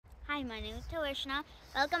Hi, my name is Tavishna.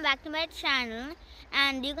 Welcome back to my channel.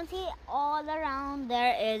 And you can see all around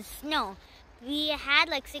there is snow. We had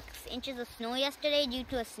like 6 inches of snow yesterday due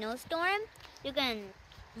to a snowstorm. You can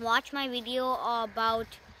watch my video about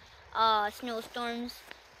snowstorms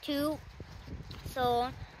too. So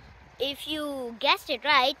if you guessed it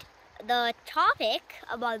right, the topic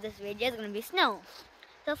about this video is going to be snow.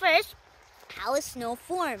 So first, how is snow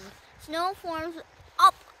formed? Snow forms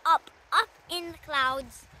up in the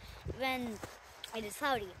clouds when it is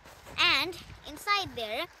cloudy, and inside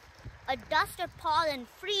there a dust or pollen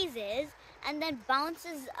freezes and then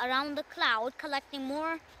bounces around the cloud, collecting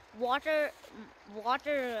more water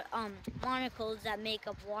molecules that make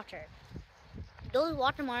up water. Those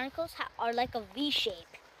water molecules are like a V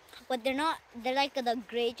shape, but they're like the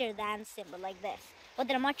greater than symbol like this, but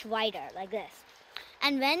they're much wider like this.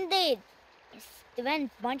 And when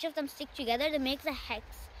bunch of them stick together, they make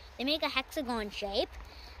a hexagon shape,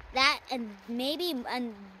 and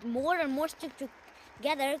more and more stick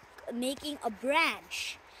together, making a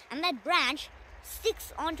branch, and that branch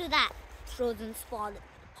sticks onto that frozen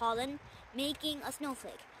pollen, making a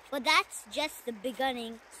snowflake. But that's just the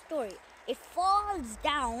beginning story. It falls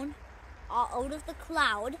down out of the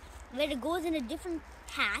cloud, where it goes in a different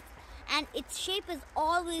path, and its shape is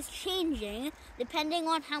always changing depending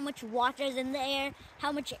on how much water is in the air,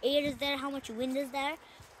 how much air is there, how much wind is there.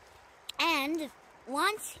 And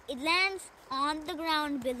once it lands on the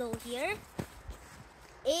ground below here,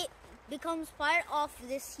 it becomes part of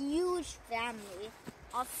this huge family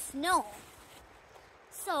of snow.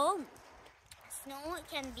 So snow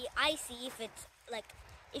can be icy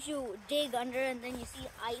if you dig under and then you see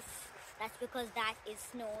ice. That's because that is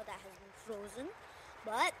snow that has been frozen.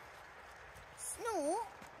 But snow,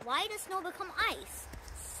 why does snow become ice?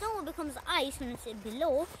 Snow becomes ice when it's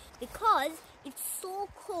below because it's so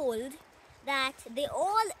cold that they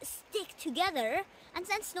all stick together, and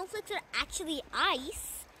since snowflakes are actually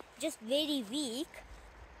ice, just very weak,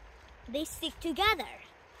 they stick together.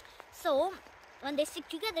 So when they stick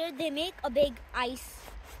together, they make a big ice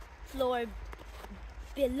floor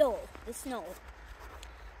below the snow.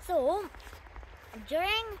 So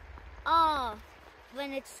during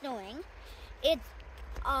when it's snowing,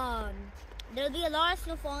 there'll be a lot of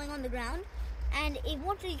snow falling on the ground, and it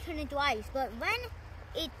won't really turn into ice. But when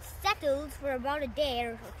it settles for about a day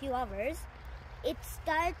or a few hours, it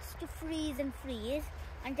starts to freeze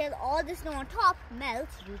until all the snow on top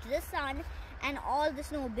melts due to the sun, and all the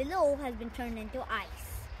snow below has been turned into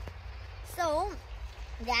ice. So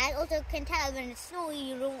that also can tell when it's snowy,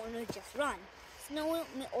 you don't want to just run. Snow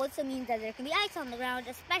also means that there can be ice on the ground,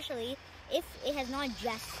 especially if it has not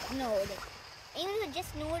just snowed. Even if it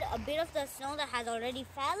just snowed, a bit of the snow that has already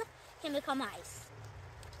fell can become ice.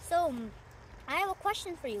 So I have a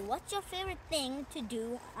question for you. What's your favorite thing to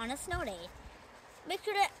do on a snow day? Make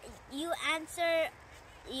sure you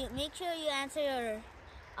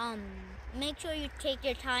take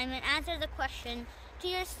your time and answer the question to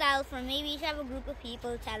yourself, or maybe you should have a group of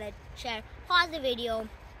people, tell it, share, pause the video,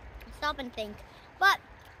 stop and think. But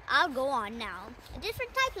I'll go on now.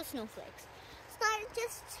 Different types of snowflakes.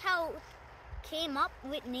 Scientists came up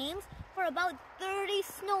with names for about 30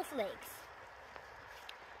 snowflakes.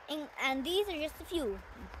 And these are just a few.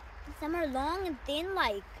 Some are long and thin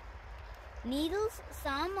like needles.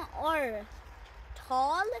 Some are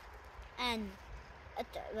tall and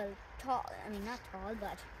not tall,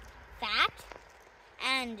 but fat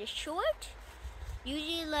and short.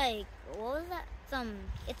 Usually, like, what was that?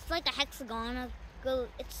 It's like a hexagon.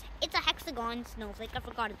 It's a hexagon snowflake. I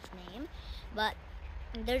forgot its name, but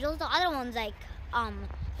there's also other ones like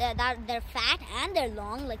they're fat and they're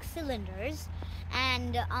long, like cylinders.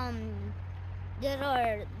 And there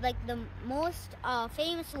are like the most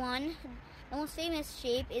famous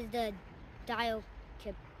shape is the Diocaps,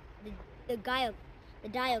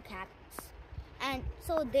 and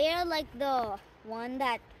so they're like the one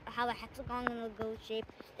that have a hexagonal shape.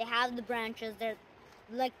 They have the branches. They're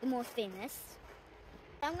like the most famous.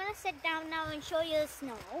 I'm gonna sit down now and show you the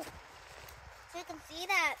snow. So you can see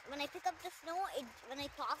that when I pick up the snow, when I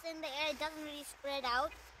toss it in the air, it doesn't really spread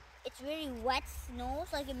out. It's very wet snow,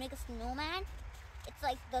 so I can make a snowman. It's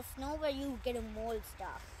like the snow where you get to mold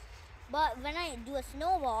stuff. But when I do a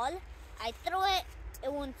snowball, I throw it,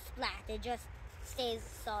 it won't splat. It just stays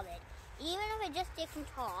solid. Even if I just take some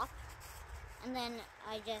top, and then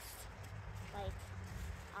I just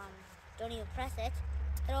don't even press it,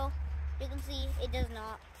 throw, you can see it does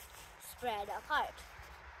not spread apart.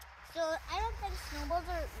 So I don't think snowballs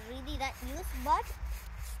are really that used, but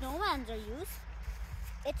snowmans are used.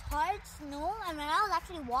 It's hard snow, and when I was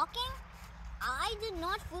actually walking, I did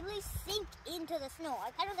not fully sink into the snow.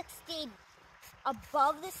 I kind of like stayed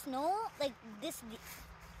above the snow, like this deep.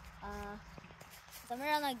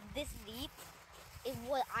 Somewhere around like this deep.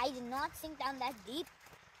 I did not sink down that deep.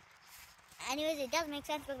 Anyways, it does make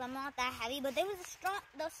sense because I'm not that heavy, but the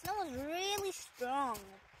snow was really strong.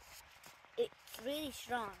 It's really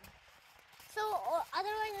strong. So,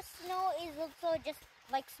 otherwise the snow is also just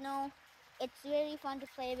like snow. It's really fun to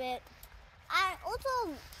play with. And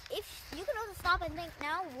also, if you can also stop and think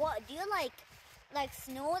now, what do you like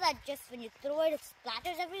snow that just when you throw it, it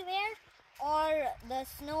splatters everywhere? Or the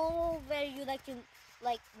snow where you like to,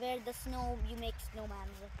 where the snow, you make snowman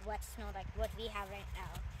with wet snow like what we have right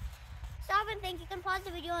now? Stop and think. You can pause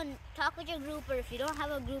the video and talk with your group, or if you don't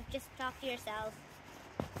have a group, just talk to yourself.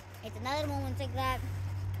 It's another moment like that.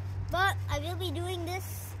 But I will be doing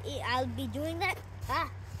this. I'll be doing that.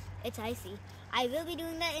 It's icy. I will be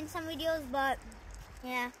doing that in some videos, but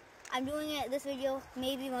yeah, I'm doing this video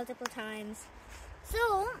maybe multiple times.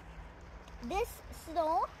 So this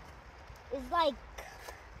snow is like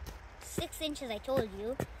 6 inches, I told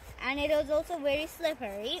you, and it is also very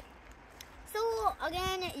slippery. So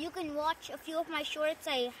again, you can watch a few of my shorts.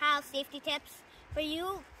 I have safety tips for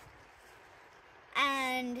you.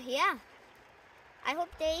 And yeah, I hope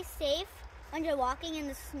stay safe when you're walking in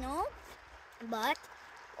the snow. But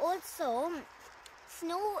also,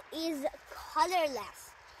 snow is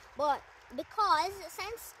colorless. But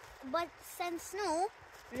since snow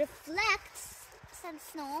reflects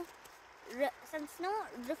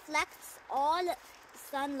all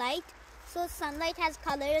sunlight, so sunlight has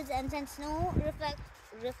colors, and since snow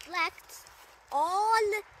reflects all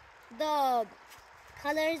the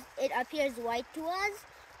colors, it appears white to us.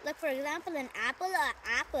 Like for example, an apple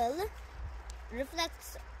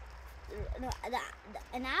reflects.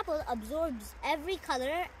 An apple absorbs every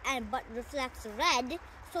color but reflects red,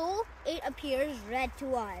 so it appears red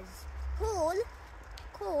to us.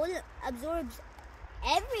 Coal absorbs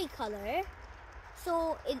every color,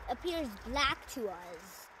 so it appears black to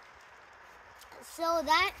us. So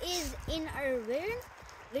that is in our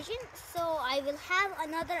vision. So I will have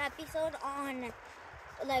another episode on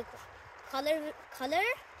color,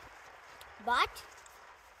 but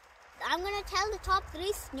I'm gonna tell the top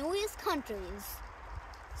 3 snowiest countries.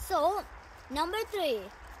 So number 3,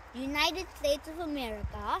 United States of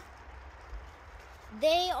America.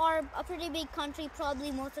 They are a pretty big country.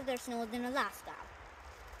 Probably most of their snow is in Alaska.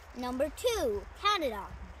 Number 2, Canada.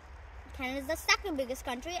 Canada is the second biggest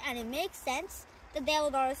country, and it makes sense that they have a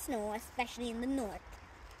lot of snow, especially in the north.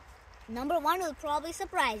 Number 1 will probably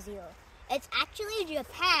surprise you. It's actually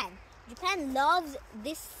Japan. Japan loves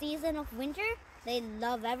this season of winter. They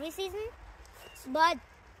love every season, but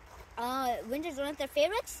winter is one of their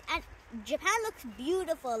favorites, and Japan looks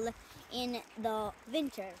beautiful in the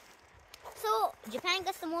winter. So Japan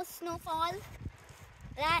gets the most snowfall.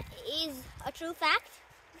 That is a true fact.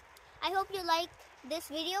 I hope you like this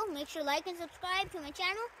video. Make sure to like and subscribe to my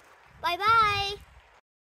channel. Bye bye.